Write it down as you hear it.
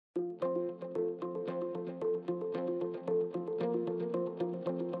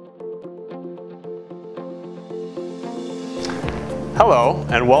Hello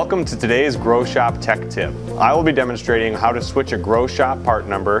and welcome to today's Groschopp Tech Tip. I will be demonstrating how to switch a Groschopp part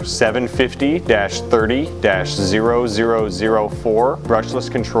number 750-30-0004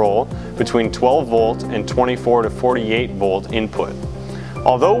 brushless control between 12 volt and 24 to 48 volt input.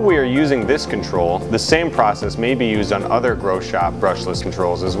 Although we are using this control, the same process may be used on other Groschopp brushless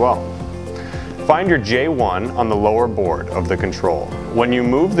controls as well. Find your J1 on the lower board of the control. When you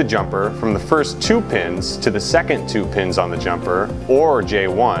move the jumper from the first 2 pins to the second 2 pins on the jumper, or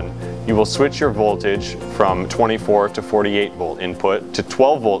J1, you will switch your voltage from 24 to 48 volt input to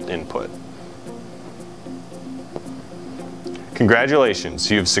 12 volt input. Congratulations,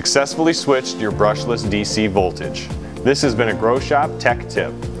 you've successfully switched your brushless DC voltage. This has been a Groschopp Tech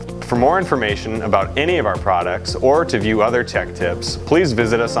Tip. For more information about any of our products or to view other tech tips, please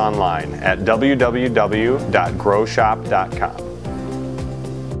visit us online at www.groschopp.com.